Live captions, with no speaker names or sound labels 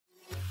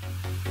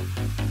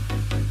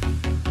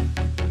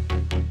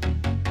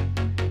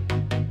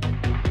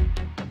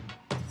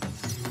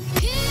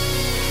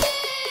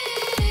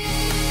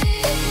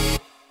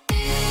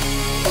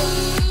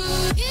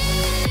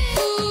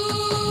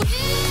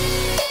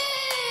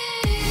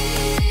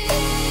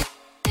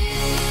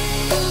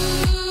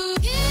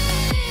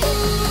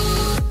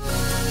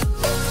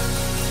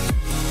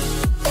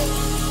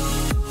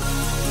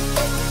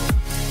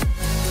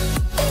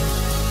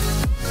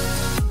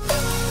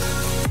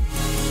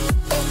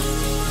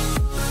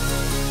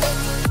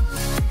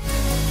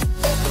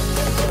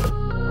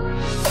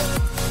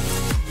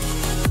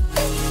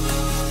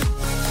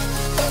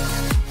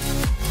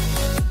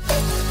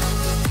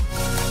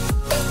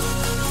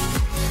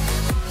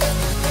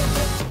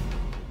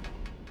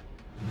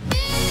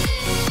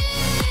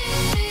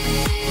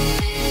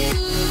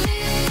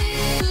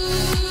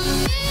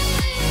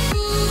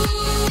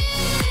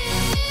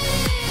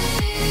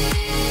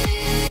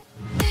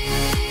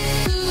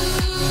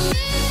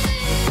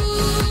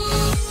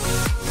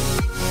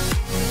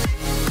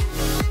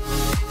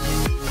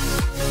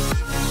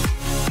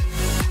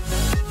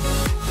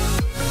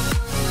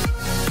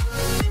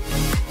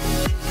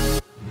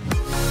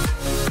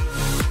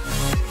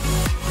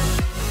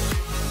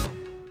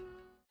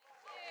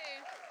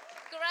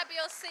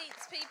your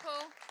seats, people.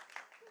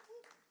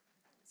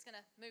 Just going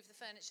to move the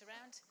furniture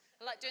around.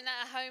 I like doing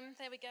that at home.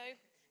 There we go.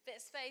 Bit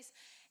of space.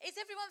 Is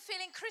everyone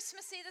feeling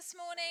Christmassy this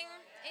morning?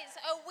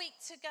 It's a week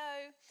to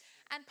go.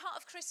 And part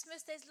of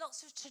Christmas, there's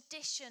lots of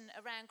tradition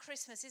around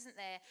Christmas, isn't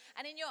there?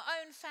 And in your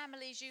own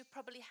families, you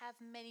probably have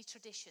many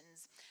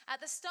traditions.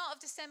 At the start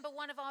of December,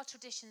 one of our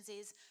traditions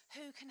is,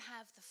 who can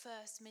have the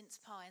first mince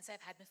pie? And say,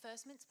 I've had my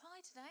first mince pie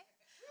today.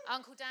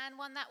 Uncle Dan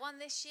won that one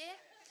this year.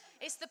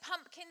 It's the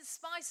pumpkin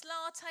spice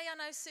latte. I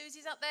know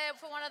Susie's up there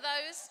for one of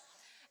those.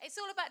 It's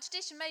all about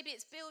tradition. Maybe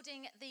it's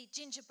building the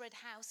gingerbread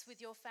house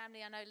with your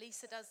family. I know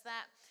Lisa does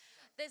that.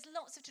 There's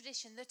lots of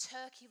tradition, the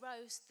turkey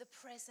roast, the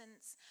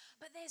presents.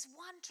 But there's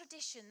one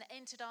tradition that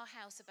entered our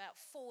house about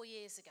 4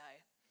 years ago.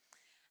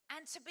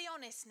 And to be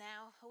honest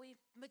now, are we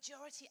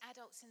majority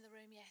adults in the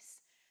room?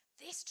 Yes.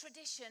 This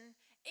tradition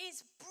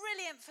is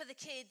brilliant for the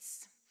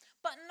kids,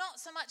 but not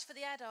so much for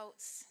the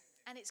adults.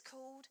 And it's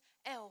called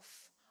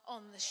Elf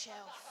on the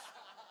Shelf.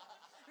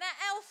 Now,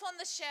 Elf on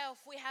the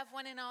Shelf, we have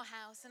one in our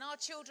house, and our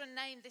children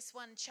named this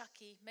one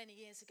Chucky many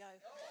years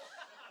ago,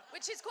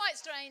 which is quite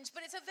strange,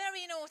 but it's a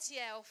very naughty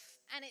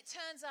elf, and it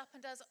turns up and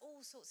does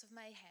all sorts of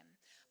mayhem.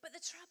 But the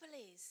trouble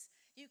is,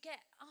 you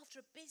get, after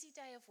a busy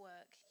day of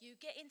work, you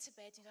get into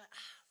bed and you go,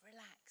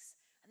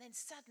 relax. And then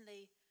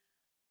suddenly,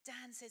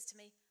 Dan says to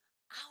me,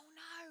 oh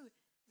no,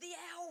 the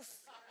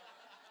elf.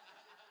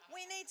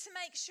 We need to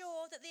make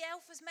sure that the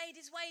elf has made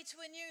his way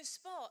to a new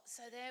spot.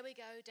 So there we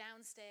go,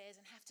 downstairs,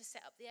 and have to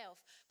set up the elf.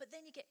 But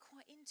then you get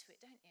quite into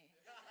it, don't you?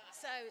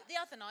 So the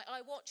other night,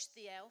 I watched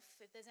the elf,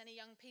 if there's any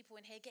young people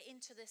in here, get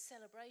into the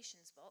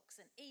celebrations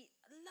box and eat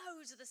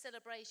loads of the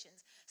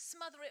celebrations,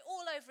 smother it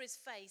all over his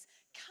face,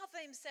 cover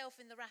himself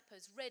in the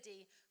wrappers,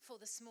 ready for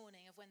this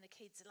morning of when the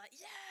kids are like,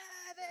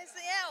 yeah, there's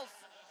the elf.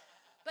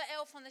 But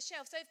Elf on the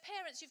Shelf. So if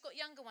parents, you've got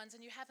younger ones and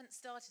you haven't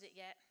started it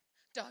yet,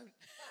 don't.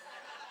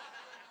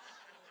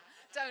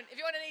 Don't.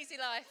 If you want an easy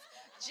life,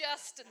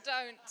 just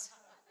don't.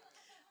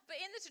 But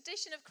in the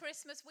tradition of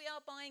Christmas, we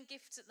are buying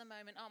gifts at the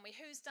moment, aren't we?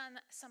 Who's done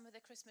some of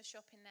the Christmas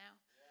shopping now?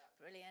 Yeah.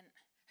 Brilliant.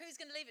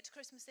 Who's going to leave it to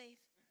Christmas Eve?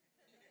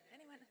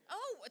 Anyone?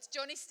 Oh, it's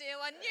Johnny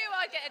Steele. I knew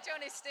I'd get a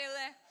Johnny Steele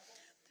there.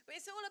 But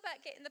it's all about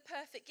getting the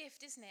perfect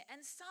gift, isn't it?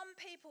 And some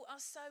people are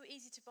so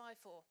easy to buy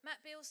for. Matt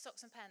Beale's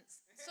socks and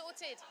pants.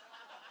 Sorted.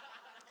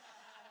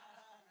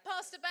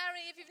 Pastor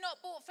Barry, if you've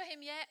not bought for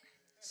him yet,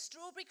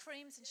 strawberry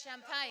creams and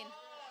champagne.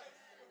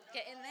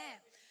 Get in there.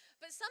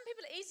 But some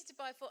people are easy to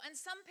buy for, and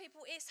some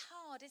people it's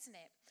hard, isn't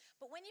it?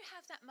 But when you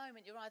have that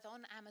moment, you're either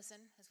on Amazon,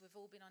 as we've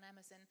all been on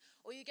Amazon,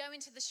 or you go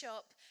into the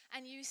shop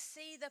and you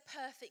see the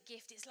perfect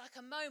gift. It's like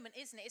a moment,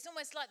 isn't it? It's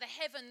almost like the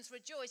heavens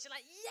rejoice. You're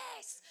like,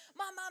 yes,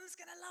 my mum's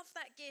going to love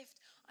that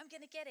gift. I'm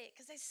going to get it.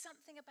 Because there's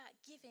something about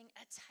giving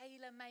a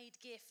tailor-made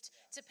gift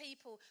to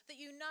people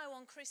that you know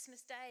on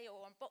Christmas Day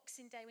or on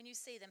Boxing Day when you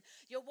see them.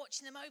 You're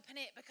watching them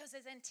open it because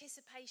there's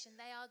anticipation.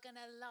 They are going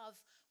to love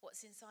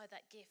what's inside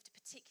that gift,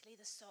 particularly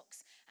the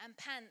socks and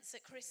pants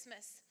at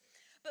Christmas.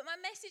 But my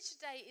message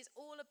today is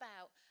all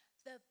about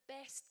the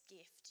best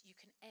gift you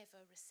can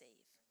ever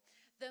receive.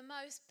 The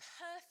most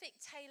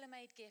perfect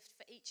tailor-made gift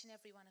for each and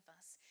every one of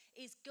us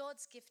is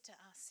God's gift to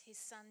us,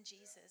 his son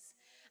Jesus.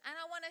 And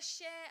I want to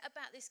share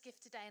about this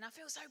gift today. And I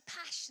feel so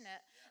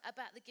passionate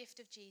about the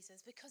gift of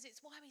Jesus because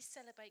it's why we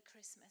celebrate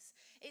Christmas.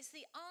 It's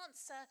the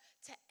answer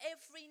to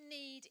every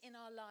need in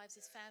our lives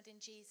is found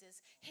in Jesus.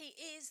 He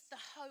is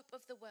the hope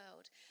of the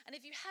world. And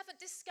if you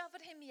haven't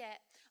discovered him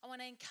yet, I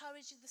want to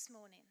encourage you this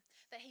morning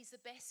that he's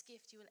the best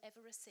gift you will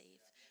ever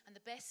receive and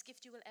the best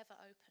gift you will ever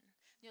open.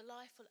 Your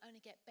life will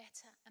only get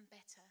better and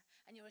better,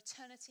 and your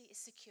eternity is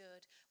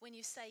secured when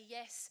you say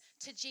yes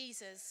to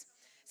Jesus.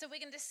 So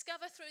we're going to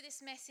discover through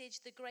this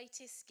message the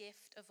greatest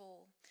gift of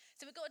all.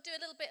 So we've got to do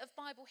a little bit of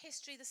Bible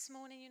history this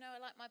morning. You know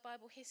I like my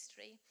Bible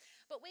history.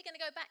 But we're going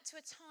to go back to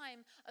a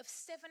time of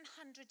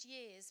 700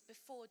 years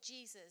before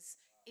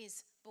Jesus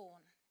is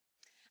born.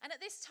 And at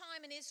this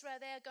time in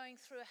Israel, they are going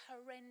through a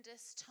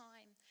horrendous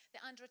time.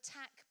 They're under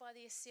attack by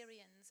the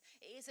Assyrians.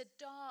 It is a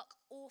dark,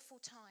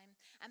 awful time,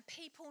 and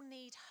people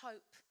need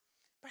hope.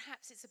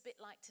 Perhaps it's a bit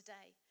like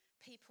today.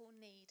 People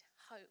need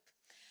hope.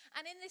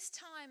 And in this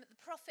time,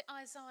 the prophet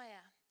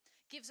Isaiah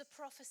gives a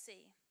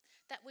prophecy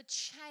that would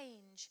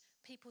change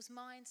people's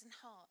minds and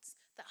hearts,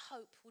 that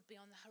hope would be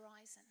on the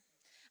horizon.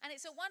 And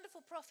it's a wonderful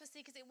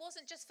prophecy because it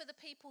wasn't just for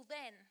the people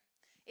then,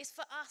 it's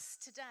for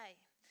us today.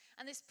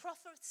 And this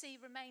prophecy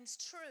remains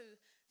true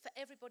for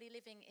everybody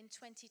living in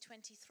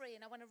 2023.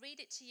 And I want to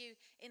read it to you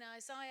in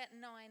Isaiah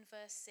 9,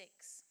 verse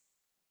 6.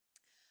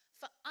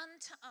 For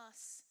unto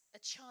us a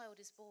child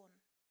is born,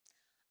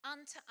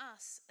 unto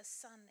us a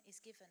son is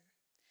given,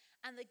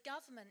 and the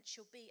government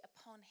shall be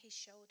upon his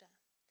shoulder.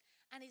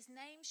 And his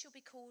name shall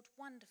be called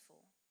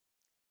Wonderful,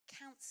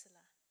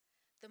 Counselor,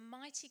 the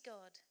Mighty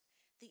God,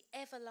 the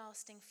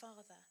Everlasting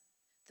Father,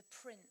 the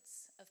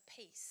Prince of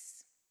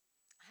Peace.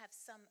 I have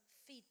some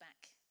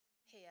feedback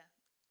here.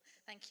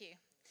 Thank you.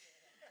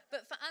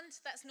 But for unto,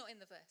 that's not in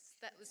the verse.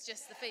 That was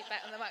just the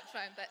feedback on the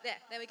microphone. But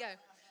there we go.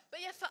 But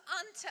yeah, for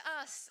unto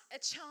us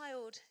a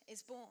child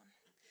is born.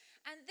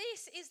 And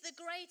this is the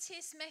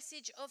greatest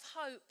message of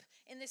hope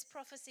in this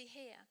prophecy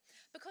here,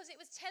 because it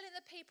was telling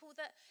the people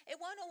that it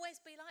won't always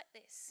be like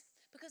this,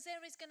 because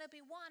there is going to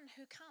be one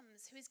who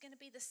comes, who is going to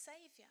be the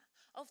Saviour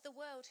of the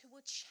world, who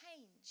will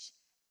change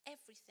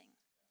everything,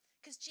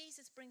 because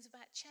Jesus brings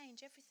about change,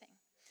 everything.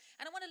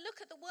 And I want to look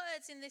at the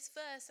words in this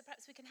verse, so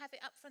perhaps we can have it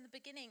up from the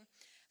beginning.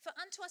 For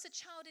unto us a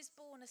child is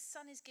born, a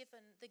son is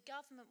given, the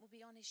government will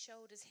be on his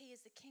shoulders. He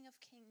is the King of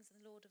kings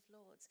and Lord of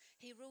lords.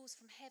 He rules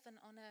from heaven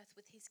on earth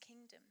with his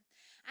kingdom.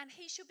 And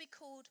he shall be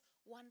called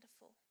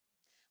Wonderful.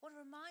 I want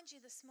to remind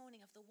you this morning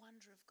of the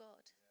wonder of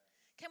God.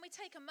 Can we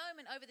take a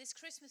moment over this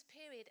Christmas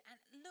period and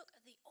look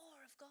at the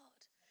awe of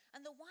God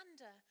and the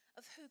wonder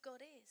of who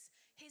God is?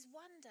 His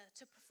wonder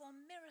to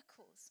perform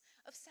miracles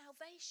of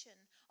salvation,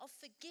 of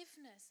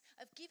forgiveness,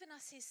 of giving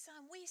us his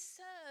son. We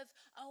serve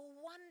a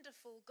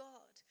wonderful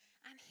God,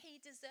 and he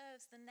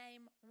deserves the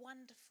name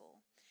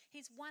Wonderful.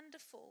 He's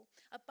wonderful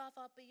above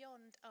our,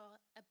 beyond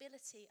our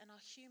ability and our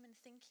human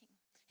thinking.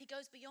 He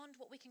goes beyond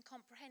what we can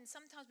comprehend.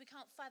 Sometimes we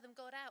can't fathom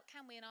God out,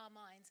 can we, in our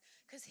minds?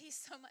 Because he's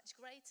so much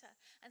greater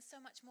and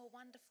so much more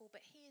wonderful.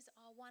 But he is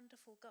our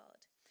wonderful God.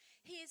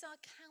 He is our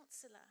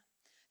counselor.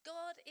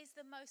 God is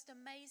the most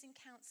amazing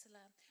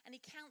counselor, and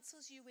he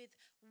counsels you with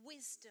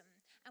wisdom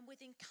and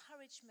with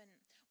encouragement,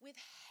 with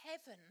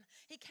heaven.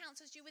 He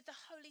counsels you with the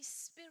Holy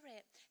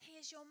Spirit. He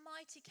is your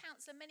mighty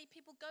counselor. Many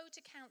people go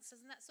to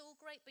counselors, and that's all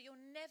great, but you'll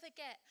never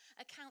get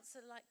a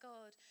counselor like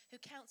God, who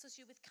counsels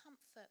you with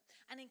comfort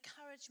and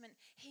encouragement.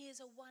 He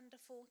is a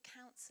wonderful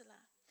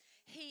counselor.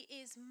 He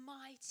is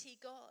mighty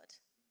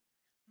God.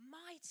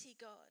 Mighty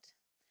God.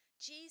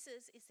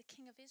 Jesus is the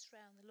King of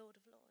Israel and the Lord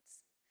of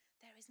Lords.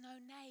 There is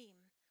no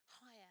name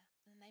higher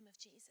than the name of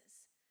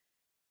Jesus,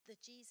 the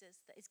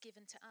Jesus that is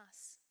given to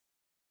us.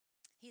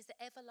 He is the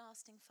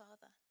everlasting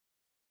Father.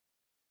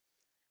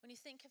 When you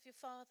think of your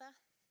father,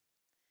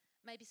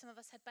 maybe some of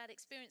us had bad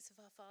experience of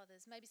our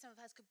fathers. Maybe some of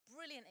us had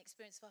brilliant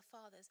experience of our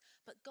fathers.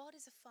 But God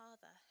is a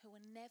father who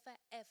will never,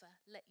 ever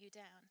let you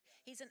down.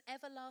 He's an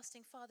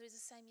everlasting Father. He's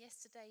the same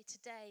yesterday,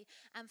 today,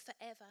 and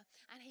forever.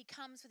 And he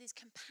comes with his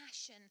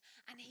compassion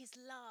and his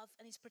love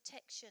and his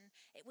protection.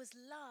 It was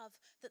love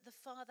that the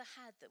Father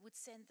had that would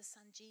send the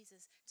Son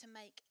Jesus to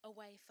make a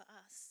way for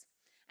us.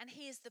 And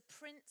he is the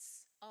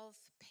Prince of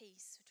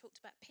Peace. We talked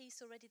about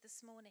peace already this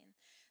morning.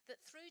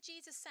 That through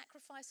Jesus'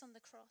 sacrifice on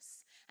the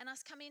cross and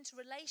us coming into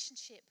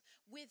relationship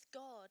with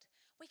God,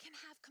 we can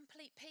have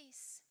complete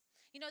peace.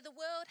 You know, the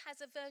world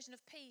has a version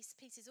of peace.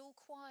 Peace is all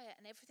quiet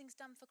and everything's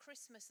done for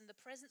Christmas and the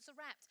presents are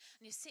wrapped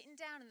and you're sitting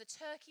down and the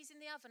turkey's in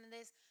the oven and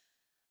there's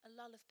a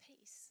lull of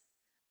peace.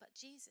 But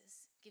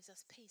Jesus gives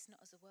us peace,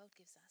 not as the world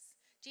gives us.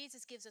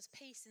 Jesus gives us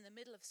peace in the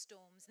middle of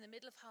storms, in the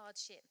middle of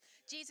hardship.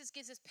 Jesus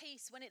gives us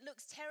peace when it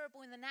looks terrible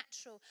in the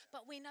natural,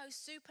 but we know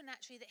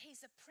supernaturally that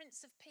he's the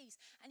Prince of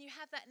Peace. And you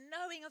have that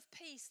knowing of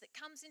peace that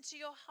comes into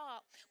your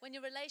heart when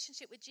your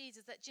relationship with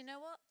Jesus, that, you know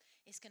what?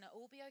 It's going to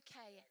all be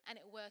okay and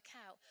it'll work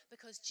out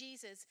because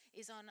Jesus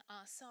is on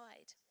our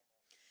side.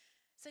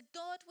 So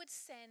God would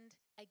send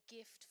a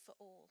gift for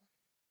all.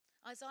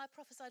 Isaiah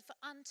prophesied, for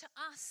unto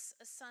us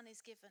a son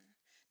is given.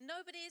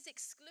 Nobody is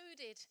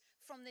excluded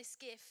from this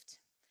gift.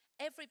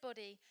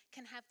 Everybody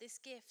can have this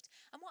gift.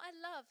 And what I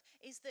love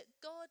is that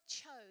God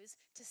chose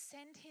to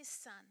send his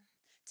son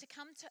to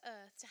come to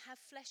earth, to have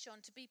flesh on,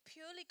 to be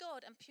purely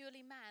God and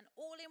purely man,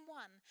 all in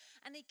one.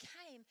 And he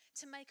came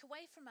to make a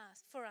way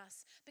for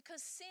us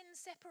because sin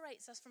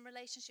separates us from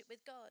relationship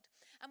with God.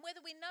 And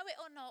whether we know it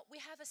or not, we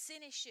have a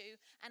sin issue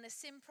and a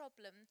sin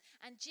problem.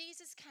 And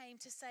Jesus came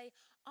to say,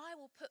 I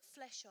will put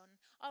flesh on.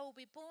 I will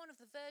be born of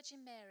the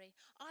Virgin Mary.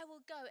 I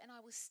will go and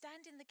I will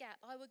stand in the gap.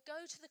 I will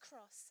go to the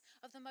cross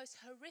of the most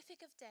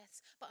horrific of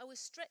deaths, but I will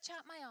stretch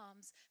out my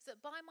arms so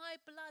that by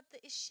my blood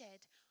that is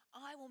shed,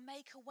 I will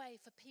make a way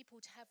for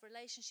people to have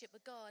relationship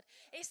with God.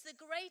 It's the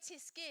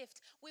greatest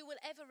gift we will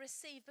ever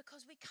receive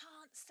because we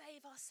can't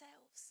save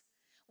ourselves.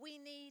 We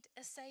need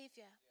a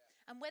Saviour.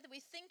 And whether we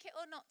think it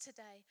or not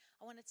today,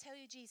 I want to tell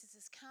you Jesus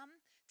has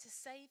come to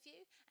save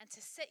you and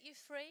to set you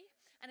free.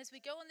 And as we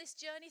go on this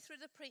journey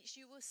through the preach,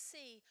 you will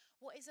see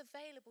what is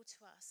available to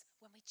us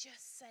when we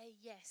just say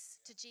yes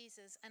to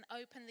Jesus and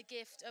open the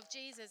gift of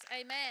Jesus.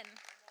 Amen.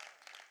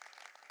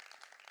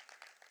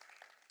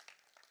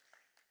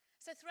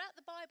 So throughout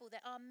the Bible,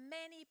 there are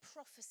many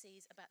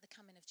prophecies about the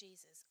coming of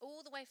Jesus,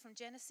 all the way from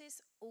Genesis,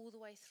 all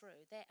the way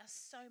through. There are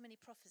so many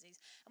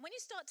prophecies. And when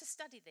you start to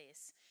study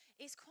this,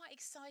 it's quite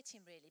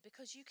exciting, really,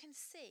 because you can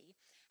see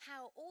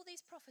how all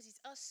these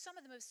prophecies are, some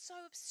of them are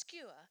so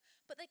obscure,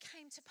 but they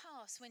came to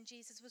pass when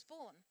Jesus was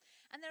born.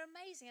 And they're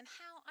amazing, and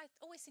how I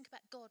always think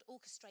about God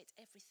orchestrates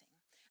everything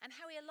and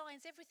how he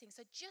aligns everything.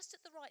 So just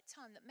at the right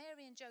time that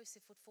Mary and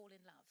Joseph would fall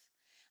in love.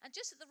 And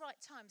just at the right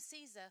time,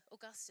 Caesar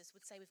Augustus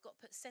would say, we've got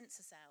to put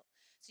census out.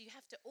 So you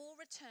have to all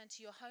return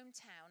to your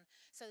hometown.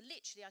 So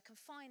literally, I can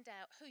find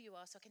out who you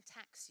are so I can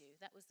tax you.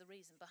 That was the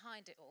reason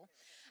behind it all.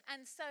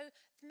 And so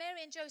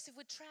Mary and Joseph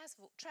would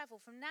travel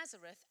from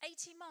Nazareth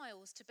 80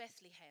 miles to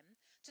Bethlehem,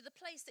 to the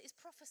place that is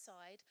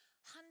prophesied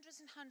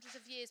hundreds and hundreds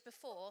of years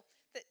before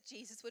that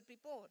Jesus would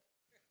be born.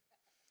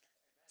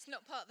 It's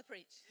not part of the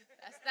preach.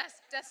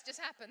 That's just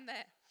happened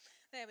there.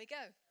 There we go.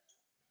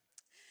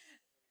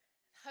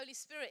 Holy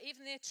Spirit,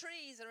 even the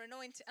trees are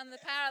anointed, and the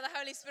power of the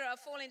Holy Spirit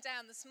are falling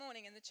down this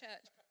morning in the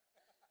church.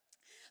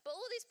 But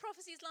all these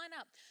prophecies line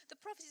up. The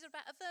prophecies are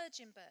about a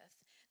virgin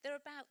birth. They're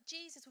about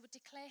Jesus who would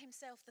declare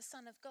himself the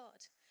Son of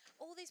God.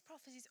 All these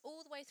prophecies all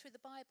the way through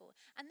the Bible.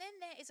 And then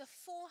there is a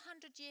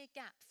 400-year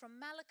gap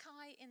from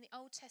Malachi in the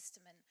Old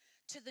Testament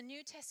to the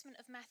New Testament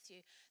of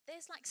Matthew.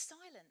 There's like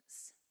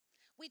silence.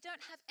 We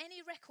don't have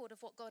any record of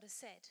what God has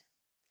said.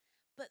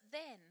 But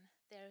then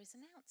there is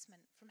an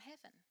announcement from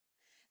heaven.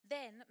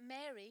 Then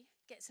Mary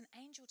gets an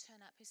angel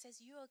turn up who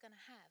says, you are going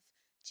to have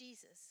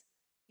Jesus.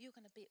 You're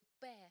going to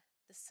bear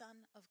the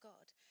Son of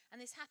God. And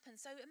this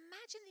happens. So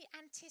imagine the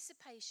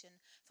anticipation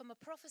from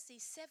a prophecy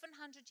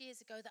 700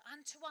 years ago that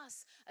unto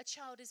us a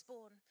child is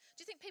born.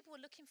 Do you think people were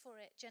looking for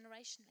it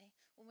generationally?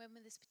 Well, when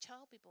will this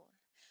child be born?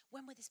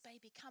 When will this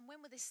baby come?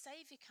 When will this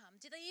Saviour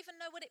come? Did they even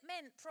know what it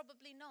meant?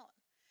 Probably not.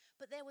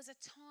 But there was a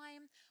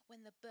time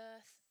when the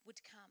birth would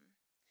come.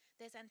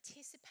 There's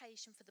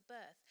anticipation for the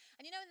birth.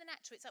 And you know, in the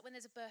natural, it's like when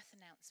there's a birth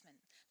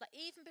announcement. Like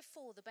even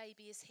before the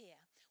baby is here,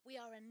 we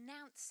are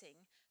announcing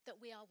that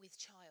we are with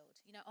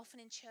child. You know, often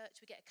in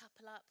church, we get a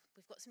couple up.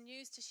 We've got some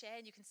news to share,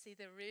 and you can see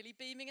they're really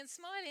beaming and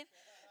smiling.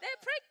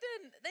 They're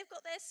pregnant. They've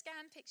got their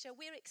scan picture.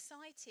 We're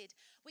excited.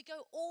 We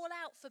go all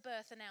out for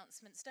birth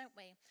announcements, don't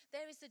we?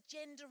 There is the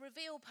gender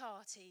reveal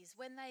parties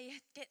when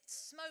they get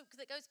smoke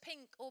that goes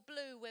pink or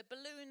blue, where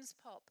balloons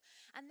pop.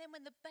 And then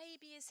when the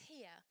baby is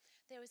here,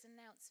 there is an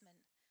announcement.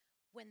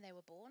 When they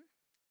were born,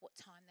 what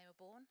time they were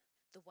born,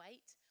 the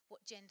weight,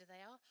 what gender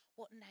they are,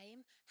 what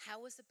name,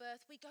 how was the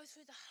birth. We go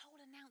through the whole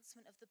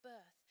announcement of the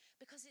birth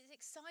because it's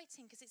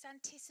exciting, because it's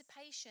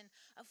anticipation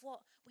of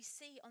what we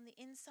see on the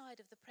inside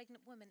of the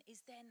pregnant woman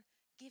is then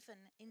given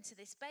into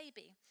this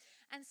baby.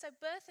 And so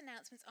birth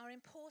announcements are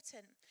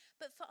important.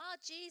 But for our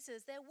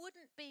Jesus, there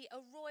wouldn't be a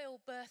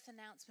royal birth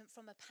announcement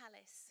from a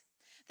palace.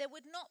 There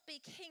would not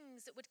be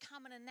kings that would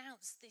come and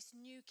announce this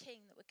new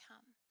king that would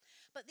come.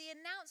 But the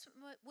announcement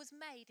was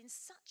made in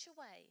such a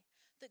way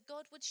that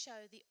God would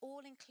show the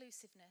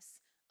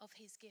all-inclusiveness of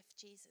his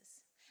gift,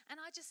 Jesus. And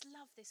I just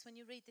love this when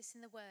you read this in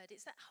the Word.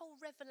 It's that whole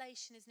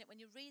revelation, isn't it? When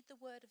you read the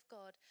Word of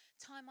God,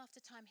 time after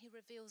time, he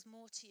reveals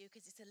more to you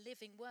because it's a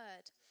living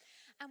Word.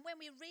 And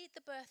when we read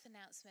the birth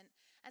announcement,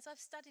 as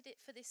I've studied it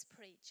for this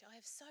preach, I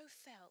have so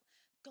felt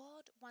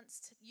God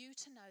wants you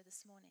to know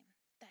this morning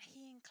that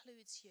he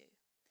includes you,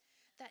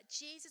 that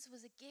Jesus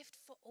was a gift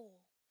for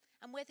all.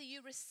 And whether you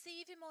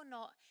receive him or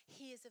not,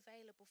 he is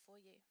available for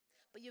you.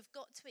 But you've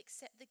got to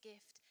accept the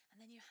gift, and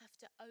then you have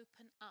to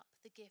open up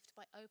the gift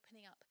by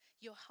opening up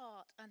your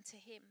heart unto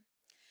him.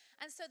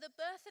 And so the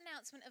birth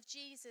announcement of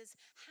Jesus,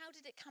 how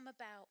did it come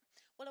about?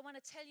 Well, I want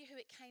to tell you who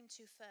it came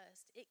to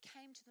first. It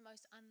came to the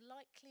most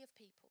unlikely of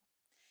people.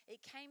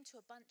 It came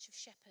to a bunch of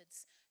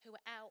shepherds who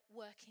were out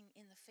working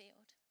in the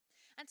field.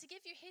 And to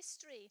give you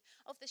history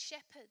of the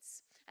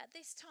shepherds, at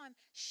this time,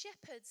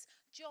 shepherds'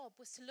 job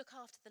was to look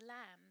after the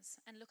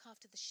lambs and look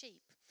after the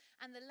sheep.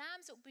 And the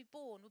lambs that would be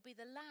born would be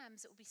the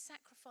lambs that would be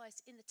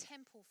sacrificed in the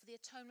temple for the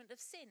atonement of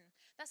sin.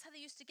 That's how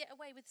they used to get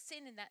away with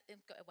sin in that.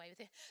 Got away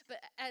with it,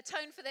 but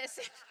atone for their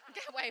sin.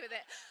 Get away with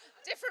it.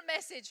 Different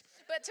message.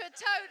 But to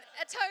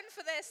atone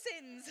for their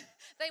sins,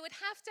 they would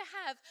have to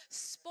have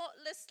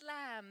spotless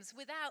lambs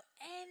without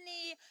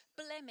any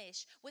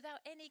blemish,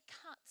 without any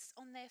cuts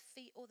on their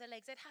feet or their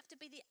legs. They'd have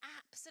to be the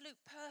absolute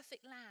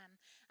perfect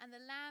lamb. And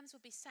the lambs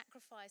would be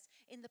sacrificed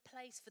in the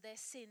place for their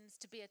sins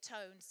to be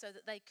atoned so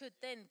that they could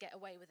then get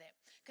away with it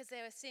because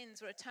their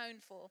sins were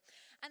atoned for.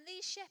 And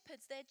these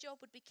shepherds, their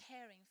job would be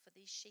caring for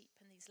these sheep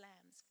and these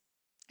lambs.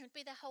 It would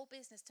be their whole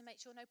business to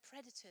make sure no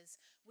predators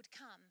would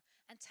come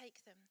and take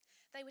them.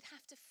 They would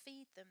have to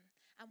feed them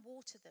and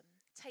water them,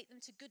 take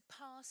them to good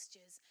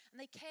pastures,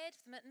 and they cared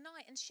for them at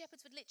night, and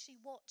shepherds would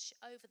literally watch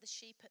over the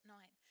sheep at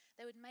night.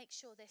 They would make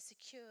sure they're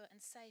secure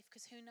and safe,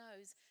 because who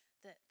knows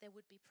that there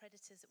would be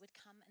predators that would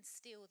come and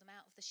steal them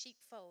out of the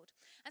sheepfold.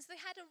 And so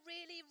they had a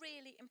really,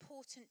 really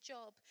important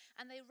job,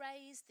 and they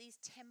raised these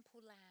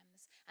temple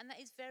lambs, and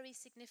that is very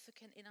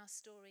significant in our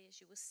story,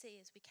 as you will see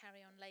as we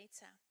carry on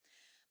later.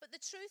 But the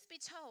truth be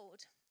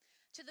told,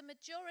 to the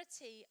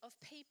majority of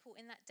people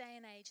in that day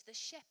and age, the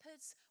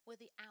shepherds were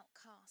the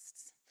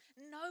outcasts.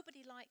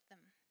 Nobody liked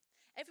them.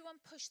 Everyone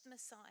pushed them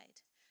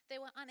aside. They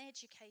were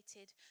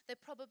uneducated. They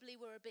probably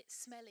were a bit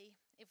smelly,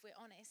 if we're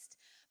honest.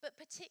 But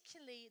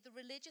particularly the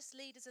religious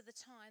leaders of the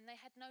time, they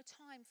had no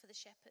time for the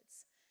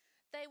shepherds.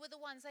 They were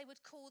the ones, they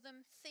would call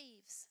them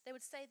thieves. They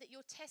would say that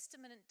your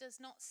testament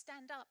does not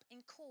stand up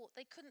in court.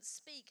 They couldn't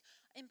speak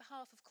in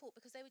behalf of court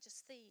because they were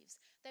just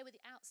thieves. They were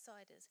the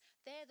outsiders.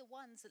 They're the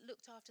ones that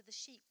looked after the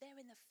sheep. They're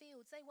in the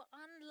fields. They were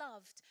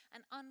unloved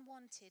and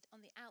unwanted on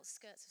the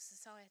outskirts of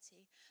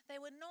society. They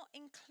were not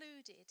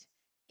included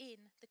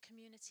in the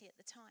community at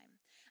the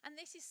time. And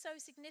this is so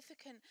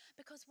significant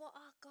because what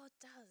our God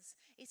does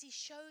is he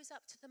shows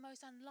up to the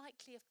most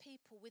unlikely of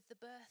people with the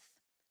birth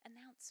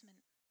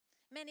announcement.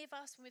 Many of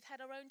us, when we've had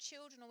our own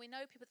children or we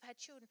know people that have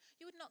had children,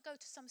 you would not go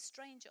to some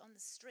stranger on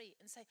the street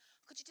and say,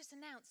 could you just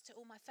announce to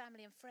all my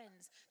family and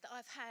friends that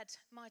I've had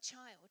my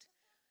child?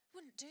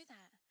 Wouldn't do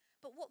that.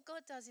 But what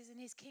God does is in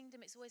his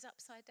kingdom, it's always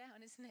upside down,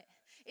 isn't it?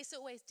 It's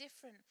always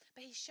different.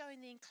 But he's showing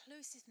the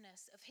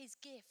inclusiveness of his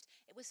gift.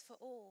 It was for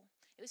all.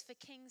 It was for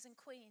kings and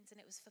queens, and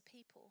it was for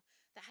people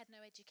that had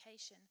no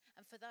education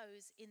and for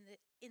those in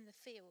the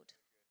field.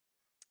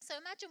 So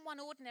imagine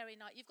one ordinary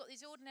night. You've got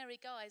these ordinary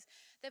guys.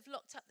 They've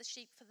locked up the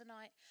sheep for the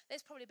night.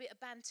 There's probably a bit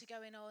of banter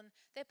going on.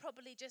 They're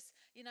probably just,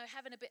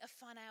 having a bit of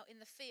fun out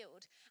in the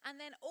field. And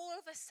then all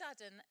of a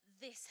sudden,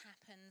 this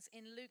happens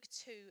in Luke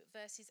 2,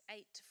 verses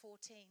 8 to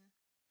 14.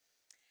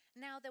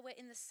 Now there were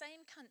in the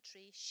same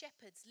country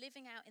shepherds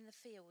living out in the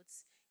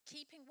fields,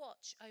 keeping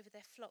watch over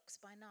their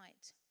flocks by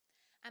night.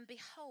 And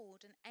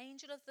behold, an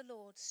angel of the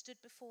Lord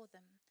stood before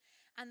them,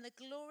 and the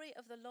glory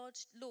of the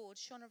Lord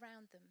shone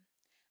around them,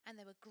 and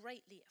they were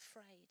greatly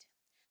afraid.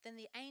 Then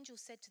the angel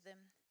said to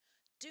them,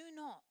 do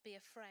not be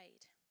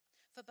afraid,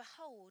 for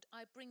behold,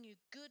 I bring you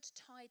good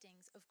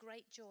tidings of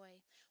great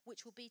joy,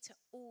 which will be to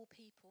all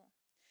people.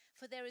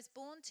 For there is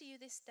born to you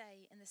this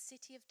day in the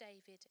city of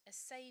David a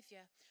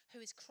Saviour, who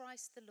is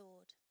Christ the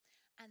Lord.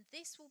 And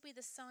this will be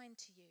the sign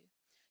to you.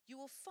 You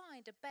will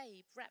find a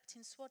babe wrapped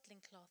in swaddling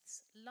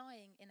cloths,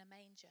 lying in a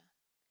manger.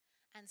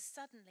 And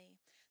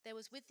suddenly there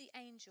was with the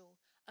angel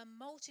a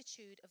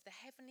multitude of the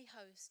heavenly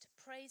host,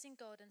 praising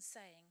God and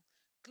saying,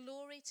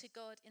 glory to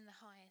God in the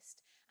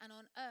highest, and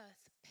on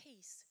earth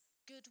peace,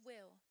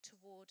 goodwill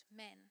toward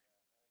men.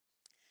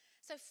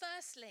 So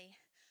firstly,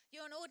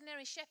 you're an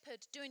ordinary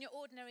shepherd doing your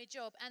ordinary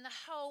job, and the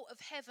whole of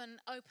heaven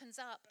opens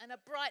up and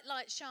a bright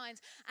light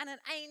shines and an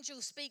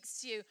angel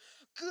speaks to you.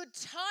 Good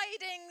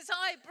tidings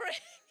I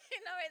bring.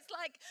 It's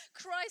like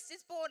Christ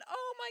is born.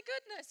 Oh my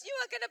goodness, you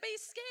are going to be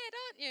scared,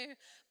 aren't you?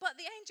 But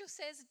the angel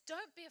says,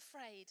 don't be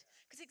afraid.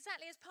 Because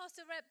exactly as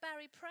Pastor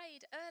Barry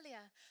prayed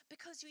earlier,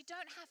 because we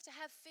don't have to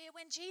have fear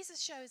when Jesus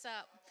shows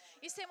up.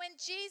 You see, when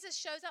Jesus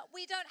shows up,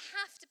 we don't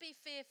have to be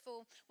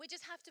fearful. We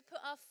just have to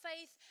put our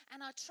faith and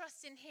our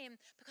trust in him,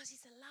 because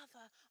he's the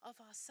lover of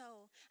our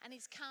soul and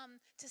he's come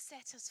to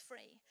set us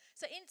free.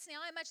 So instantly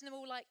I imagine them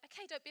all like,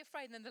 okay, don't be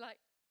afraid. And then they're like,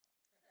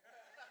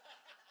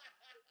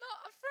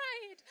 not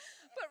afraid.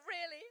 But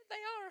really, they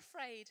are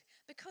afraid,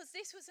 because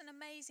this was an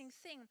amazing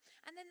thing.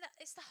 And then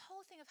it's the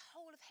whole thing of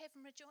whole of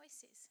heaven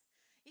rejoices.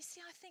 You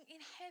see, I think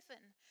in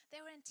heaven, they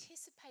were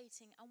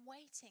anticipating and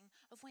waiting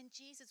of when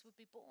Jesus would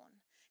be born,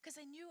 because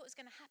they knew what was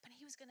going to happen.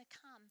 He was going to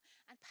come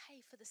and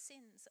pay for the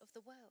sins of the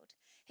world.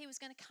 He was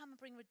going to come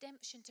and bring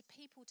redemption to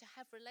people to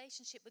have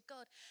relationship with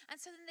God. And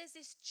so then there's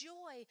this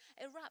joy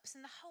erupts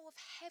and the whole of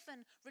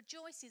heaven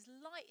rejoices.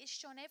 Light is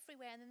shone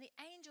everywhere. And then the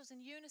angels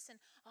in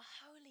unison are,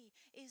 holy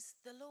is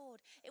the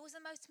Lord. It was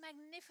the most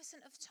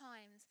magnificent of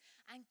times.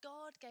 And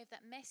God gave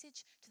that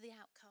message to the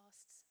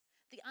outcasts,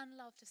 the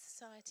unloved of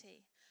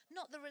society,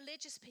 not the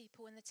religious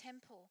people in the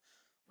temple.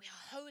 We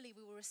are holy,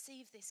 we will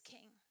receive this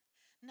king.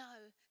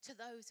 No, to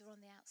those who are on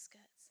the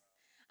outskirts.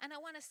 And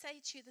I want to say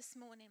to you this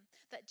morning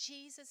that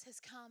Jesus has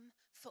come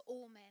for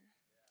all men,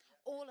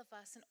 all of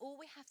us, and all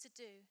we have to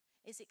do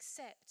is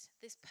accept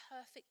this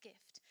perfect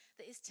gift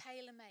that is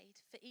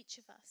tailor-made for each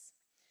of us.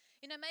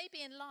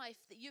 Maybe in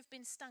life that you've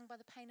been stung by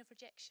the pain of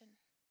rejection.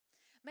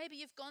 Maybe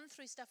you've gone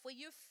through stuff where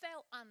you've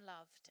felt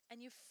unloved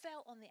and you've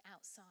felt on the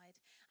outside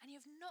and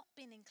you've not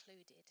been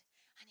included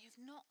and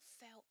you've not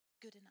felt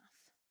good enough.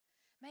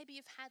 Maybe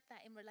you've had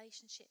that in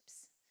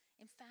relationships,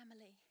 in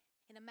family,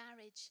 in a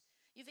marriage.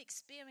 You've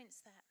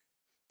experienced that.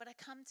 But I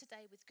come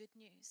today with good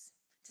news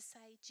to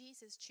say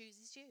Jesus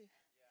chooses you.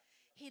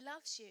 He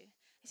loves you.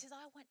 He says,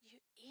 I want you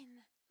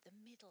in the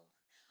middle.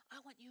 I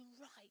want you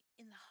right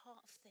in the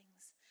heart of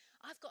things.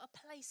 I've got a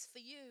place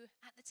for you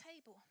at the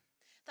table,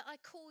 that I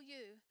call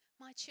you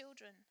my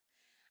children.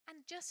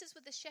 And just as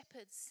with the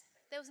shepherds,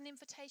 there was an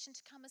invitation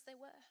to come as they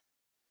were.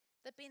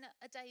 There'd been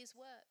a day's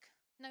work.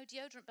 No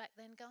deodorant back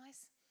then,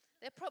 guys.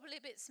 They're probably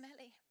a bit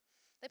smelly.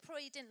 They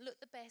probably didn't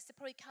look the best. They're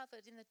probably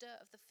covered in the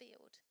dirt of the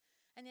field.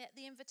 And yet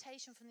the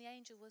invitation from the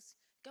angel was,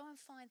 go and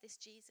find this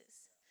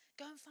Jesus.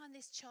 Go and find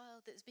this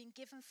child that has been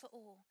given for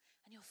all.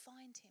 And you'll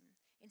find him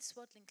in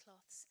swaddling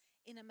cloths,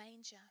 in a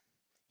manger.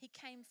 He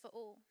came for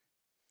all.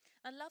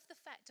 I love the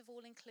fact of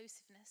all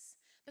inclusiveness,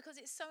 because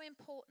it's so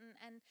important.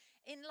 And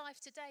in life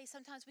today,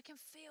 sometimes we can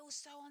feel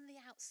so on the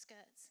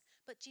outskirts,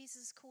 but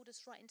Jesus has called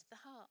us right into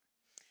the heart.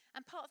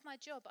 And part of my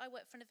job, I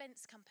work for an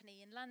events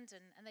company in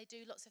London, and they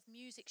do lots of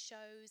music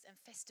shows and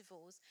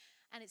festivals,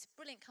 and it's a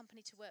brilliant company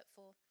to work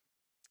for.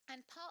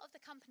 And part of the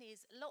company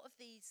is a lot of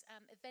these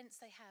events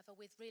they have are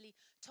with really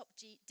top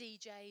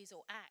DJs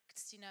or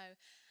acts,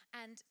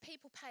 and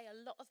people pay a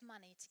lot of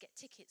money to get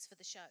tickets for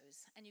the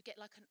shows. And you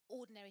get like an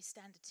ordinary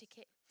standard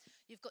ticket.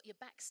 You've got your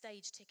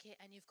backstage ticket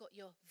and you've got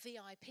your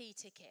VIP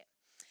ticket.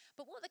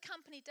 But what the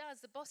company does,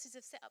 the bosses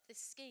have set up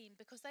this scheme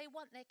because they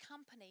want their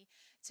company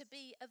to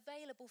be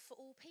available for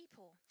all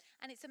people.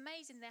 And it's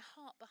amazing their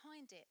heart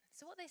behind it.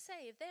 So what they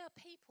say, if there are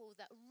people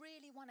that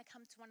really want to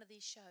come to one of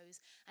these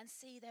shows and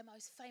see their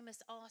most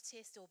famous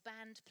artist or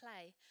band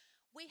play,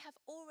 we have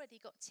already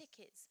got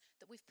tickets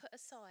that we've put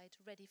aside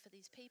ready for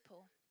these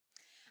people.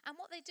 And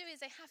what they do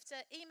is they have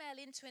to email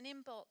into an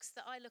inbox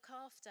that I look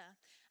after.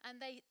 And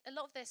a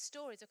lot of their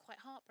stories are quite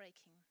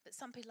heartbreaking. But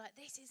some people are like,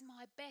 this is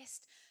my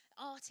best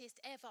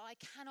artist ever. I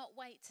cannot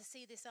wait to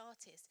see this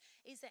artist.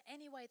 Is there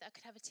any way that I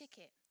could have a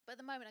ticket? But at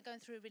the moment, I'm going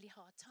through a really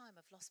hard time.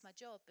 I've lost my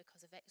job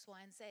because of X, Y,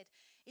 and Z.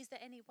 Is there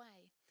any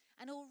way?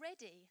 And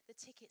already the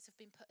tickets have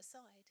been put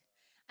aside.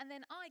 And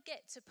then I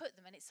get to put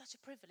them, and it's such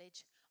a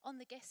privilege, on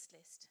the guest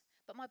list.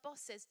 But my boss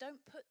says,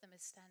 don't put them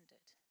as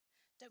standard.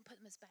 Don't put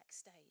them as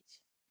backstage,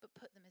 but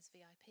put them as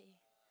VIP.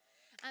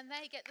 And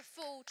they get the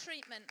full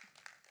treatment.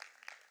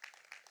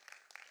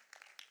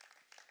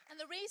 And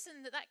the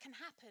reason that that can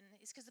happen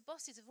is because the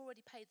bosses have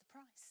already paid the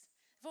price.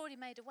 They've already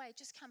made a way,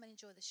 just come and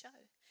enjoy the show.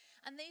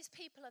 And these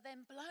people are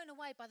then blown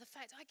away by the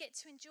fact I get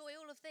to enjoy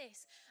all of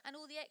this and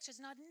all the extras,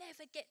 and I'd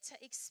never get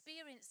to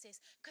experience this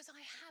because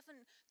I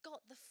haven't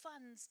got the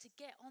funds to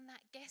get on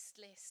that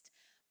guest list.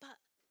 But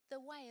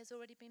the way has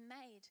already been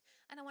made.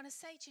 And I want to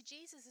say to you,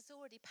 Jesus has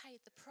already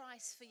paid the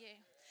price for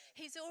you.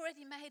 He's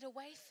already made a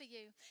way for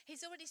you.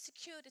 He's already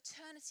secured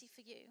eternity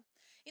for you.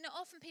 You know,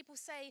 often people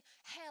say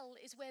hell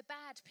is where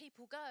bad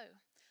people go.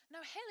 No,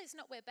 hell is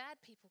not where bad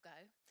people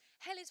go.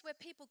 Hell is where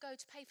people go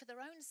to pay for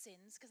their own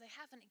sins because they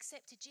haven't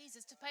accepted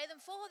Jesus to pay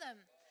them for them.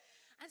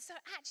 And so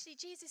actually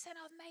Jesus said,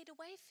 I've made a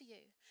way for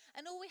you.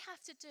 And all we have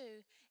to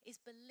do is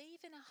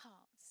believe in our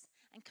hearts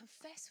and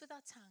confess with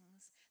our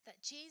tongues that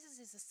Jesus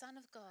is the Son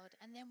of God.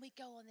 And then we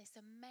go on this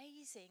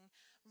amazing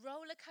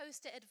roller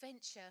coaster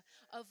adventure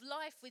of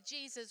life with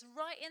Jesus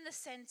right in the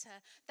center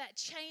that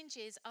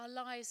changes our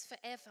lives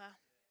forever.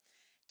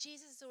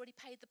 Jesus has already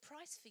paid the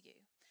price for you,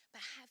 but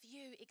have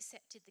you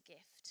accepted the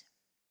gift?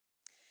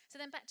 So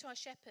then back to our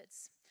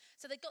shepherds.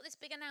 So they got this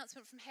big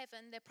announcement from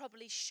heaven. They're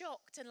probably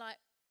shocked and like,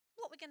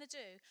 what are we going to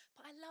do?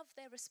 But I love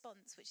their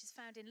response, which is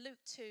found in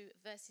Luke 2,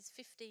 verses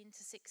 15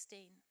 to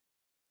 16.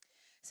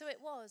 So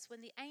it was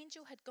when the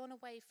angel had gone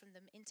away from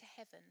them into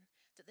heaven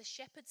that the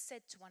shepherds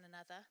said to one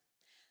another,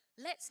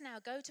 let's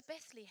now go to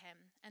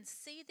Bethlehem and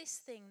see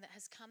this thing that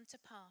has come to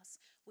pass,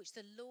 which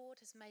the Lord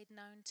has made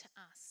known to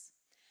us.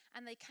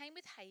 And they came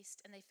with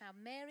haste, and they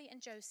found Mary and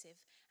Joseph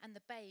and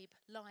the babe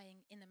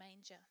lying in the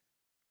manger.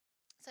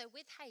 So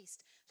with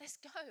haste, let's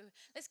go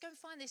and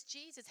find this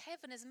Jesus.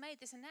 Heaven has made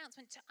this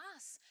announcement to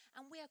us,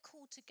 and we are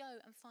called to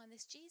go and find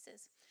this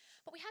Jesus.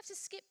 But we have to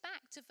skip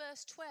back to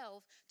verse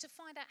 12 to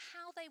find out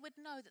how they would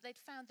know that they'd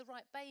found the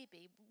right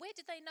baby. Where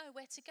did they know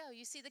where to go?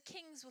 You see, the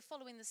kings were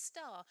following the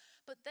star,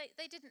 but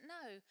they didn't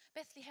know.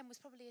 Bethlehem was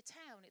probably a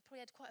town. It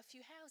probably had quite a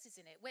few houses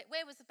in it.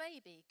 Where was the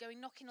baby?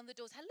 Going knocking on the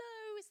doors.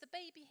 Hello, is the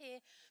baby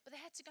here? But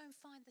they had to go and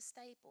find the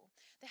stable.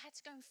 They had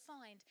to go and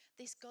find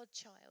this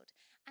God-child.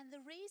 And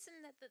the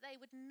reason that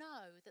they would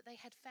know that they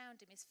had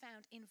found him is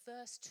found in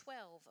verse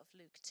 12 of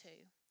Luke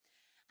 2.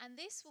 And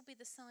this will be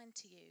the sign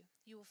to you.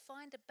 You will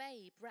find a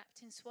babe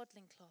wrapped in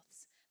swaddling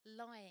cloths,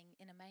 lying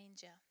in a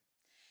manger.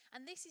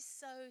 And this is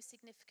so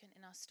significant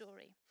in our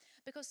story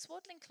because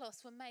swaddling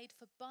cloths were made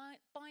for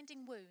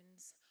binding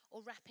wounds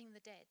or wrapping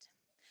the dead.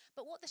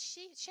 But what the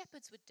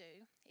shepherds would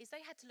do is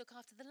they had to look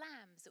after the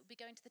lambs that would be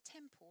going to the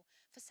temple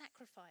for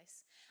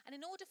sacrifice. And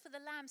in order for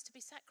the lambs to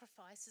be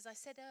sacrificed, as I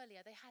said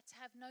earlier, they had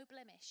to have no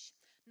blemish,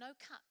 no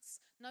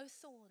cuts, no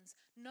thorns,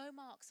 no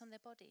marks on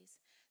their bodies.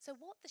 So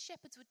what the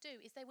shepherds would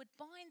do is they would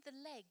bind the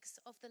legs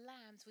of the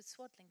lambs with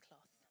swaddling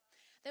cloth.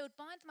 They would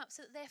bind them up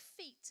so that their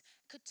feet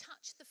could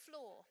touch the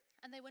floor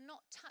and they were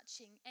not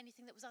touching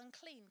anything that was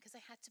unclean because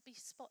they had to be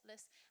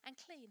spotless and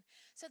clean.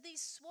 So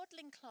these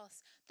swaddling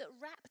cloths that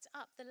wrapped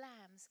up the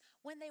lambs,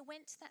 when they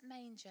went to that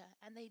manger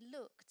and they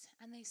looked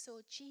and they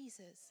saw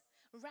Jesus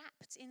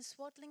wrapped in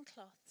swaddling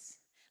cloths,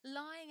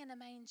 lying in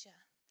a manger,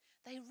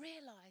 they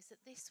realized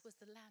that this was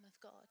the Lamb of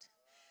God.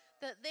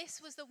 That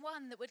this was the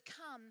one that would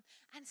come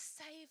and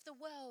save the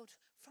world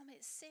from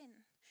its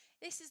sin.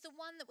 This is the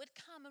one that would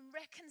come and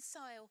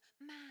reconcile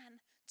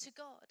man to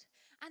God.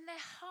 And their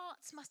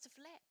hearts must have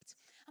leapt.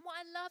 And what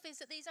I love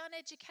is that these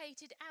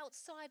uneducated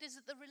outsiders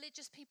that the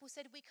religious people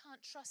said we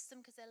can't trust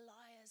them because they're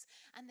liars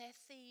and they're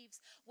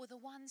thieves were the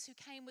ones who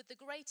came with the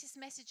greatest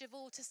message of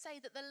all to say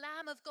that the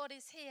Lamb of God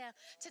is here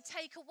to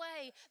take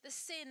away the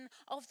sin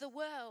of the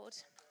world.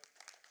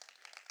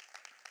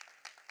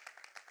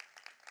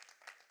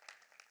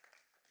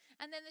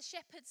 And then the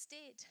shepherds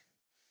did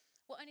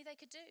what only they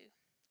could do.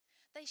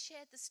 They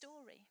shared the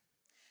story.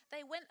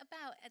 They went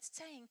about and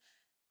saying,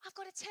 I've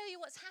got to tell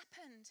you what's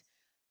happened.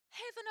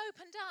 Heaven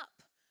opened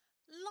up,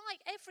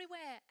 light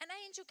everywhere. An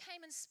angel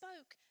came and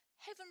spoke.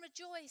 Heaven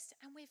rejoiced,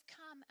 and we've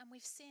come and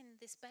we've seen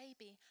this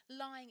baby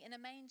lying in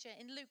a manger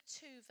in Luke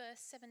 2,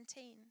 verse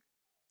 17.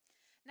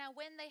 Now,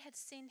 when they had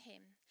seen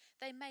him,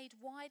 they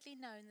made widely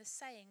known the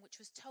saying which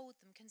was told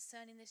them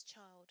concerning this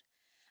child.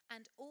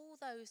 And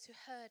all those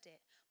who heard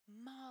it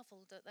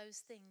marveled at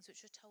those things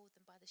which were told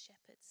them by the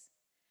shepherds.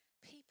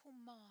 People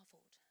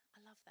marveled.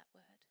 I love that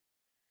word.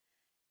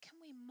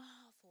 Can we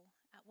marvel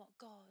at what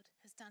God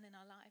has done in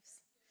our lives?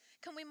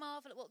 Can we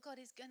marvel at what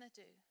God is going to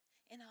do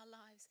in our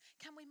lives?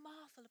 Can we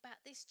marvel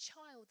about this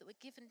child that were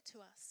given to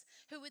us,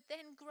 who would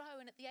then grow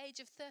and at the age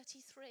of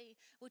 33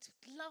 would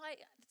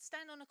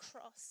stand on a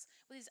cross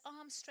with his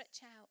arms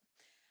stretched out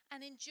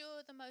and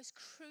endure the most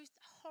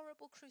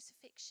horrible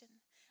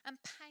crucifixion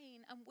and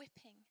pain and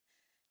whipping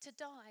to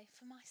die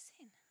for my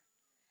sin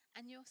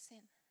and your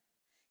sin?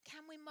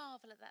 Can we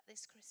marvel at that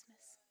this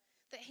Christmas?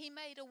 That he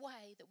made a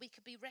way that we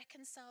could be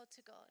reconciled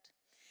to God.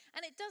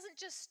 And it doesn't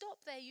just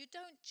stop there. You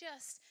don't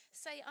just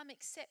say, I'm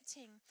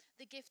accepting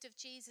the gift of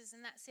Jesus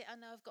and that's it. I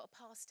know I've got a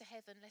pass to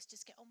heaven. Let's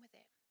just get on with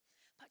it.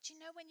 But you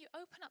know, when you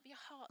open up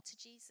your heart to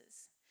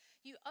Jesus,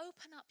 you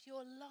open up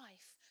your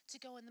life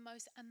to go on the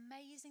most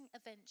amazing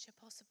adventure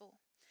possible.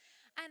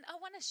 And I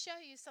want to show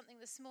you something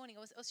this morning,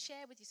 or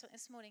share with you something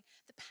this morning,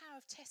 the power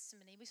of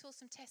testimony. We saw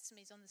some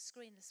testimonies on the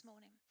screen this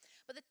morning.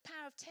 But the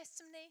power of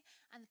testimony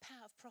and the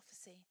power of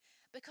prophecy.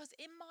 Because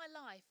in my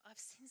life, I've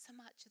seen so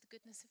much of the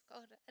goodness of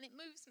God, and it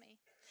moves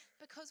me.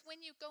 Because when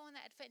you go on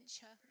that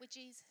adventure with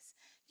Jesus,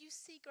 you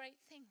see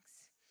great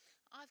things.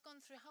 I've gone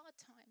through hard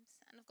times,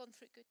 and I've gone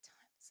through good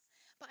times.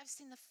 But I've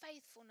seen the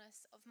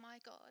faithfulness of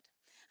my God.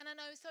 And I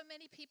know so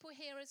many people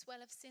here as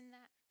well have seen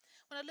that.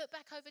 When I look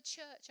back over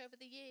church over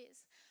the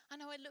years, I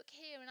know I look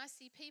here and I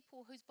see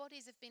people whose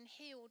bodies have been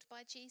healed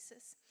by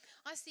Jesus.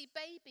 I see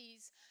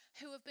babies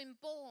who have been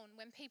born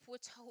when people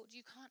were told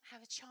you can't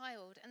have a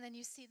child, and then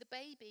you see the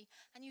baby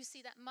and you see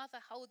that mother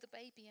hold the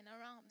baby in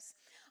her arms.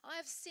 I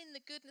have seen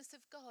the goodness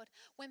of God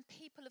when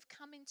people have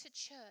come into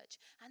church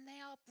and they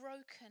are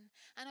broken,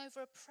 and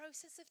over a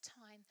process of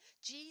time,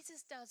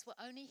 Jesus does what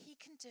only he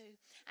can do,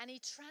 and he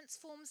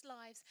transforms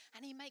lives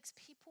and he makes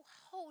people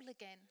whole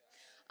again.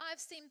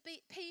 I've seen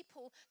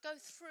people go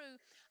through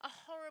a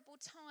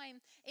horrible time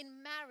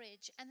in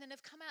marriage and then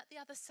have come out the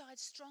other side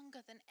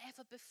stronger than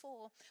ever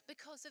before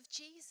because of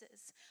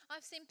Jesus.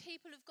 I've seen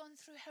people who've gone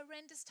through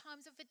horrendous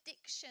times of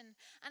addiction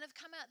and have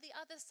come out the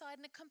other side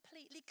and are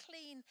completely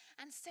clean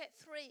and set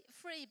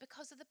free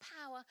because of the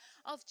power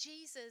of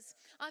Jesus.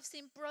 I've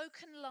seen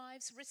broken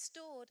lives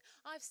restored.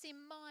 I've seen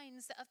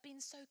minds that have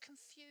been so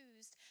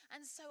confused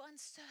and so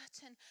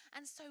uncertain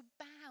and so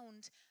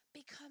bound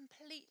be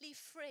completely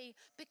free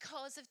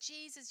because of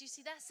Jesus. You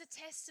see, that's the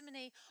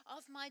testimony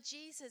of my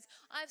Jesus.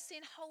 I've seen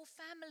whole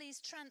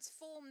families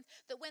transformed,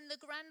 that when the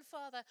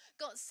grandfather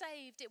got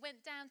saved, it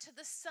went down to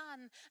the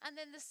son and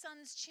then the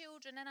son's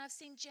children. And I've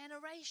seen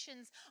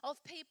generations of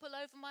people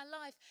over my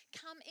life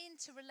come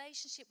into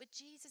relationship with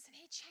Jesus, and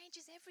he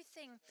changes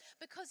everything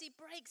because he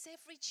breaks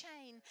every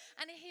chain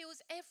and he heals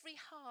every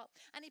heart,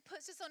 and he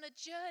puts us on a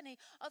journey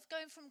of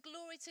going from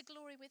glory to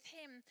glory with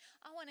him.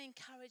 I want to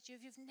encourage you,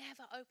 if you've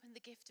never opened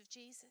the gift of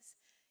Jesus,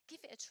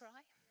 give it a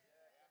try.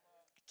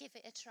 Give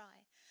it a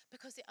try,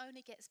 because it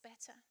only gets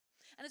better.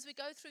 And as we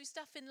go through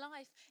stuff in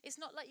life, it's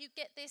not like you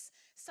get this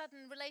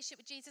sudden relationship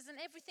with Jesus and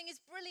everything is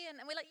brilliant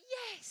and we're like,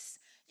 yes,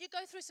 you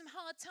go through some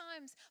hard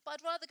times, but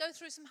I'd rather go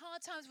through some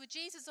hard times with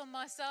Jesus on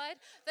my side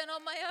than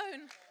on my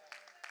own.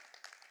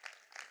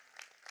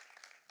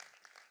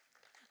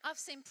 I've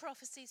seen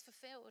prophecies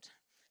fulfilled.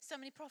 So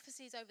many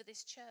prophecies over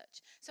this church.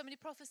 So many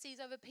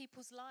prophecies over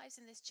people's lives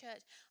in this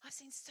church. I've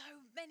seen so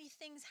many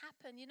things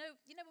happen. You know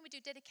when we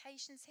do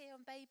dedications here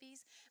on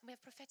babies and we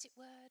have prophetic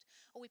word,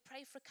 or we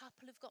pray for a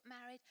couple who've got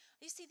married.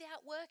 You see the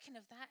outworking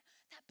of that.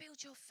 That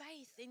builds your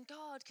faith in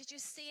God because you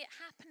see it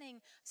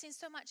happening. I've seen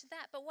so much of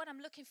that. But what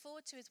I'm looking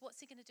forward to is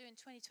what's he going to do in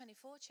 2024,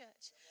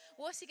 church?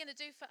 What's he going to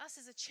do for us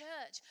as a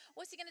church?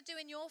 What's he going to do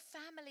in your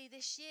family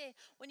this year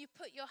when you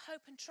put your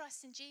hope and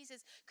trust in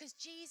Jesus? Because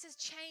Jesus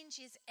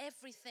changes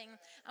everything.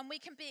 And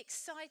we can be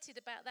excited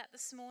about that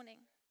this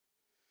morning.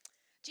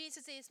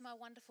 Jesus is my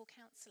wonderful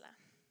counselor.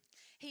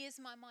 He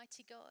is my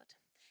mighty God.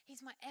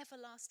 He's my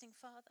everlasting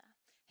Father.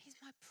 He's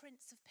my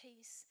Prince of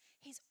Peace.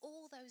 He's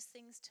all those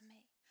things to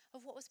me.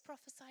 Of what was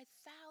prophesied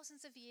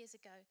thousands of years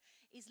ago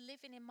is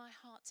living in my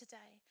heart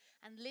today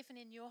and living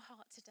in your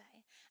heart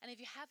today. And if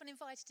you haven't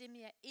invited him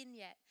in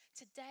yet,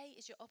 today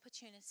is your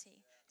opportunity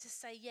to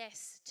say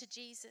yes to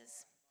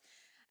Jesus.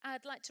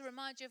 I'd like to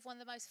remind you of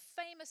one of the most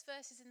famous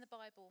verses in the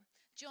Bible,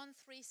 John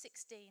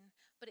 3:16,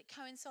 but it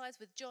coincides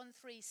with John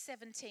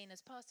 3:17,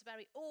 as Pastor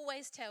Barry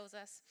always tells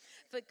us.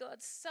 For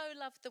God so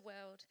loved the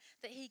world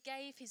that he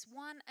gave his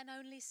one and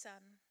only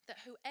Son,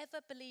 that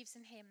whoever believes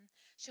in him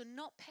shall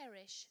not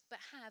perish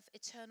but have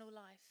eternal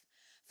life.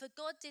 For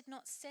God did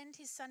not send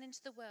his Son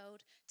into the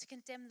world to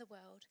condemn the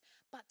world,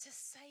 but to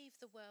save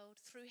the world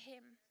through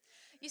him.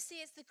 You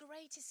see, it's the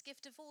greatest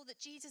gift of all that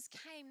Jesus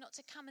came not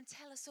to come and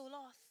tell us all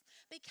off,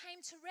 but he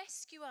came to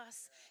rescue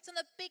us. It's on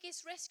the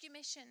biggest rescue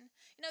mission.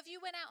 You know, if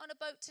you went out on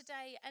a boat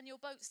today and your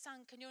boat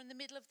sunk and you're in the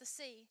middle of the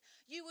sea,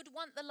 you would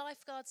want the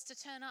lifeguards to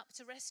turn up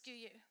to rescue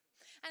you.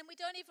 And we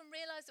don't even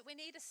realize that we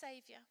need a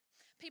savior.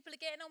 People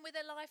are getting on with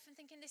their life and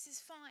thinking this is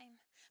fine.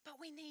 But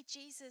we need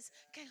Jesus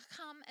to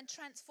come and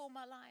transform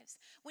our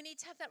lives. We need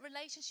to have that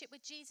relationship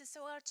with Jesus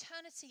so our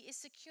eternity is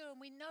secure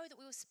and we know that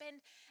we will spend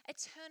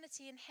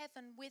eternity in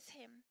heaven with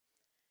him.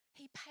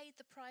 He paid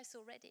the price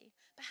already.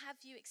 But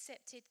have you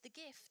accepted the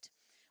gift?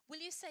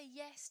 Will you say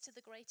yes to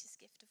the greatest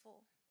gift of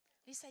all?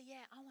 Will you say,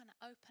 yeah, I want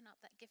to open up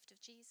that gift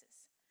of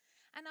Jesus?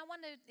 And I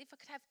wonder if I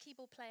could have a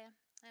keyboard player.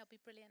 That would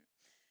be brilliant.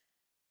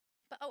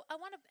 But I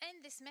want to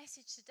end this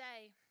message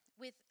today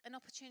with an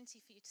opportunity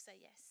for you to say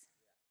yes.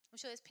 I'm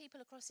sure there's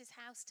people across this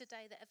house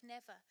today that have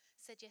never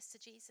said yes to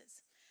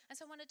Jesus. And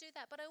so I want to do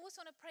that. But I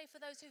also want to pray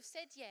for those who've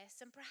said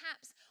yes. And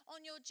perhaps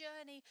on your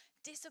journey,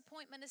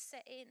 disappointment has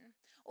set in.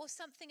 Or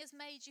something has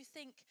made you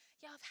think,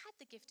 yeah, I've had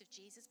the gift of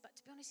Jesus, but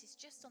to be honest, it's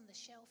just on the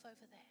shelf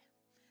over there.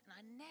 And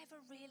I never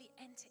really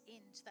enter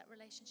into that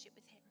relationship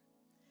with him.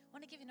 I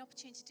want to give you an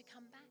opportunity to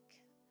come back.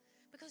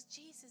 Because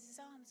Jesus'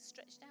 arms are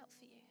stretched out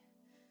for you.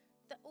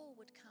 That all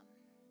would come.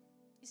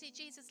 You see,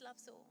 Jesus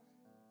loves all.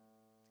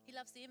 He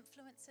loves the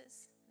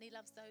influencers, and he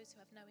loves those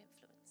who have no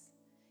influence.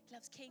 He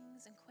loves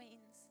kings and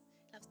queens.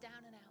 He loves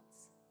down and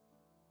outs.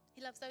 He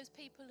loves those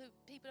people who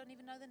people don't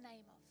even know the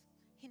name of.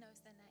 He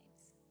knows their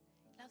names.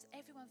 He loves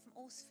everyone from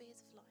all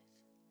spheres of life.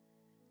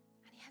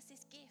 And he has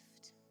this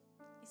gift.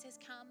 He says,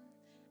 come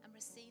and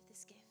receive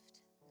this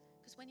gift.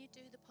 Because when you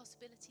do, the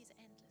possibilities are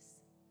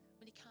endless.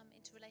 When you come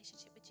into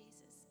relationship with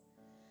Jesus.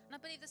 And I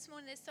believe this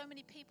morning there's so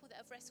many people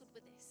that have wrestled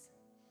with this.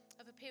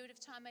 Over a period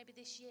of time, maybe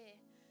this year.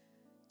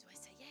 Do I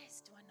say yes?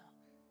 Do I not?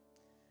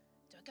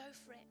 Do I go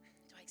for it?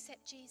 Do I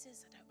accept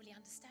Jesus? I don't really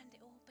understand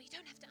it all. But you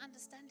don't have to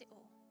understand it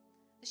all.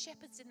 The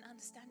shepherds didn't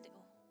understand it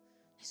all.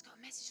 They just got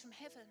a message from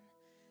heaven.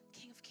 The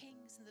King of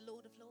Kings and the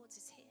Lord of Lords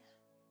is here.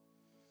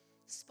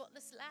 The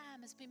spotless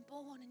Lamb has been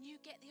born, and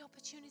you get the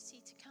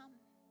opportunity to come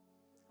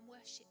and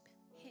worship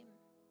him.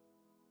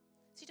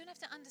 So you don't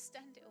have to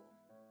understand it all.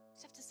 You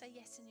just have to say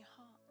yes in your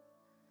heart.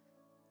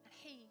 And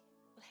he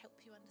will help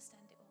you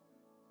understand it all.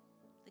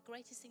 The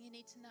greatest thing you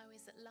need to know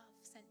is that love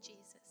sent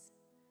Jesus.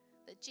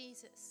 That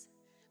Jesus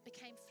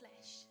became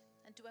flesh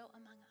and dwelt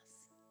among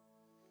us.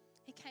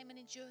 He came and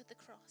endured the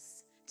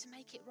cross to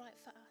make it right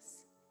for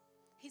us.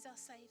 He's our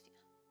Saviour.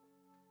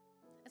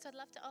 And so I'd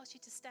love to ask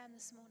you to stand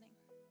this morning.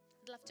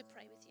 I'd love to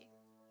pray with you.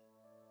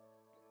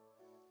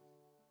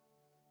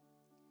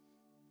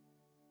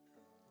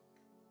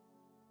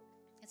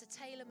 It's a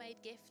tailor-made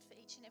gift for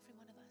each and every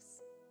one of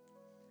us.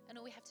 And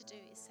all we have to do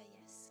is say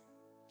yes.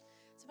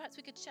 So perhaps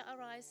we could shut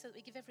our eyes so that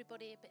we give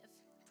everybody a bit of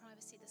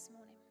privacy this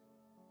morning.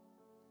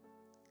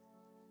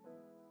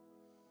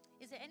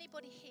 Is there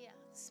anybody here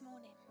this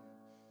morning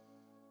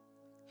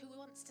who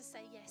wants to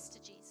say yes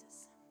to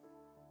Jesus?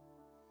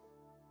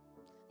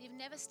 You've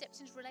never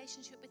stepped into a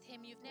relationship with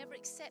him. You've never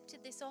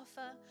accepted this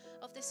offer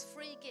of this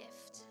free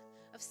gift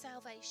of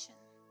salvation.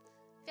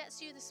 If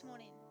that's you this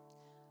morning,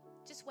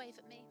 just wave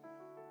at me.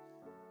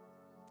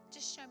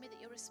 Just show me that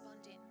you're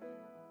responding.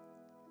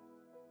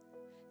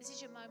 This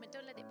is your moment.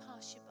 Don't let it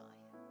pass you by.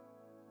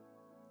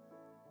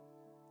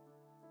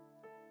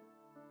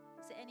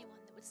 Is there anyone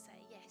that would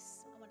say,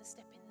 yes, I want to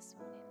step in this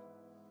morning?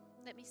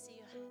 Let me see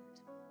your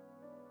hand.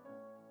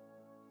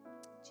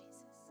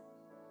 Jesus,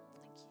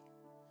 thank you.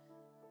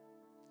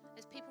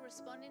 There's people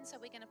responding, so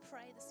we're going to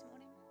pray this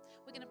morning.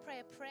 We're going to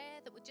pray a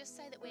prayer that would just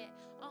say that we're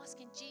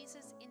asking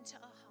Jesus into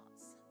our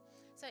hearts.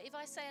 So if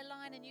I say a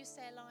line and you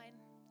say a line,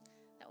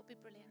 that would be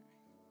brilliant.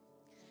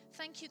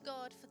 Thank you,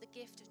 God, for the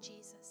gift of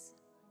Jesus.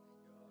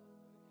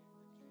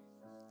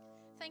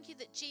 Thank you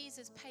that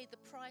Jesus paid the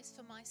price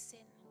for my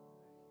sin.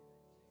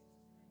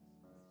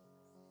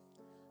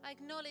 I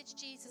acknowledge,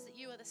 Jesus, that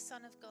you are the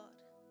Son of God.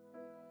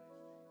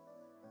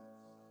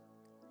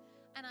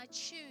 And I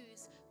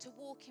choose to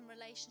walk in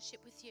relationship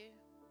with you.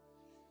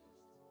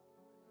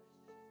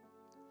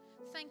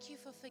 Thank you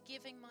for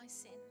forgiving my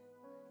sin.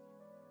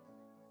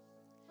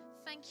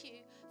 Thank you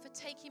for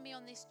taking me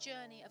on this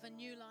journey of a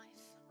new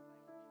life.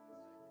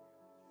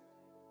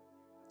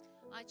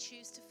 I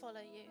choose to follow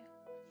you.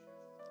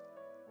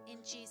 In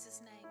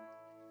Jesus' name.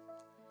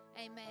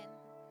 Amen.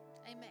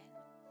 Amen.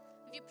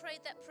 If you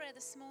prayed that prayer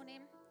this morning,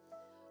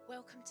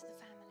 welcome to the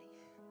family.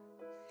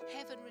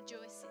 Heaven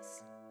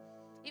rejoices.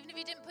 Even if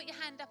you didn't put your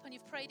hand up and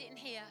you've prayed it in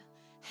here,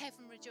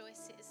 heaven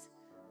rejoices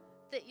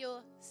that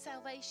your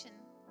salvation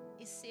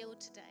is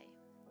sealed today,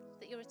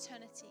 that your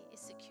eternity is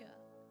secure.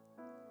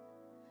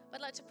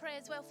 But I'd like to pray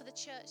as well for the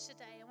church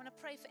today. I want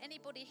to pray for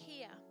anybody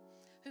here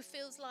who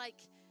feels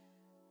like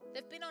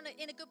they've been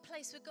in a good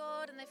place with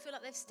God and they feel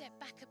like they've stepped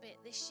back a bit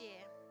this year.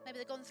 Maybe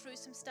they've gone through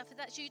some stuff. If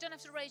that's you, you don't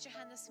have to raise your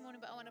hand this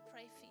morning, but I want to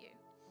pray for you.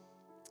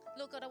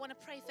 Lord God, I want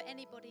to pray for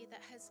anybody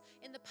that has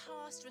in the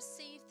past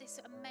received this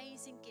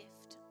amazing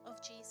gift of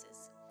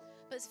Jesus,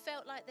 but has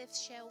felt like they've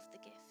shelved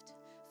the gift,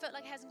 felt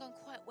like it hasn't gone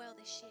quite well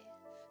this year,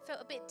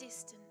 felt a bit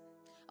distant.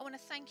 I want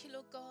to thank you,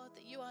 Lord God,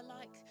 that you are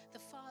like the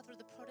father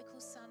of the prodigal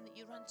son, that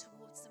you run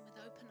towards them with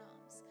open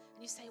arms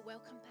and you say,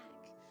 welcome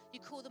back. You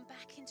call them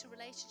back into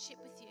relationship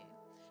with you.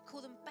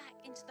 Call them back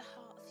into the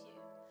heart of you.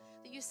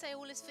 That you say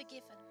all is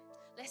forgiven.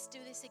 Let's do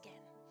this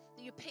again.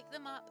 That you pick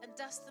them up and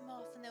dust them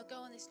off and they'll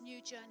go on this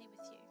new journey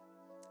with you.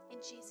 In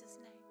Jesus'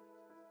 name.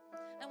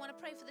 And I want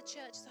to pray for the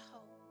church as a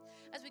whole.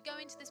 As we go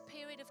into this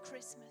period of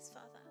Christmas,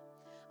 Father,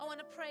 I want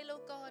to pray,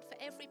 Lord God, for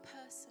every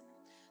person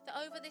that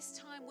over this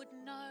time would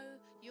know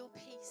your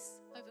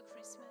peace over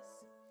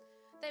Christmas.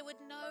 They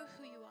would know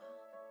who you are.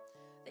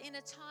 That in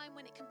a time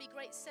when it can be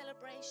great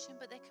celebration,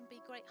 but there can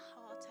be great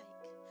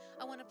heartache,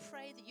 I want to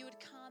pray that you would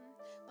come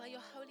by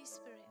your Holy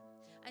Spirit,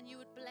 and you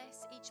would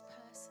bless each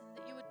person,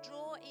 that you would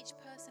draw each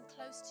person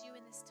close to you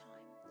in this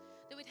time,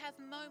 that we'd have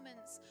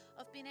moments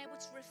of being able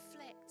to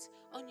reflect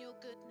on your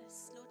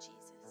goodness, Lord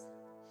Jesus,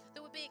 that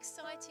we'd be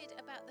excited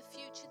about the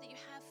future that you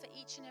have for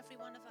each and every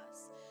one of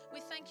us. We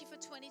thank you for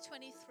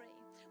 2023.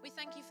 We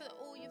thank you for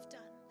all you've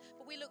done,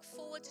 but we look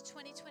forward to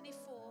 2024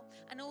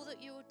 and all that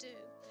you will do.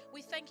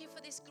 We thank you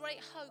for this great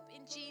hope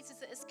in Jesus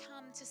that has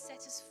come to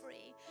set us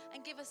free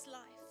and give us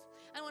life.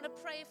 I want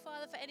to pray,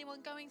 Father, for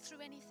anyone going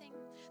through anything,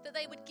 that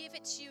they would give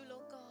it to you,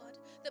 Lord God,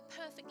 that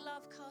perfect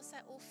love casts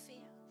out all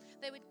fear.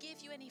 They would give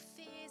you any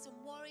fears and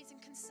worries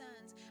and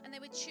concerns, and they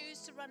would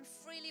choose to run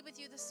freely with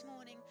you this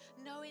morning,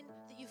 knowing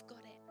that you've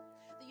got it,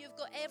 that you've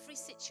got every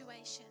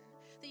situation,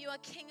 that you are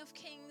King of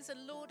Kings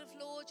and Lord of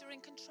Lords. You're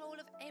in control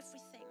of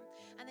everything,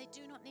 and they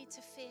do not need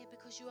to fear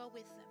because you are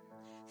with them.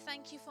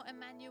 Thank you for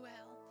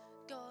Emmanuel,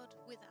 God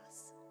with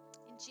us.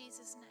 In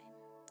Jesus'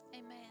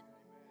 name, amen.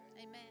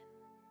 Amen.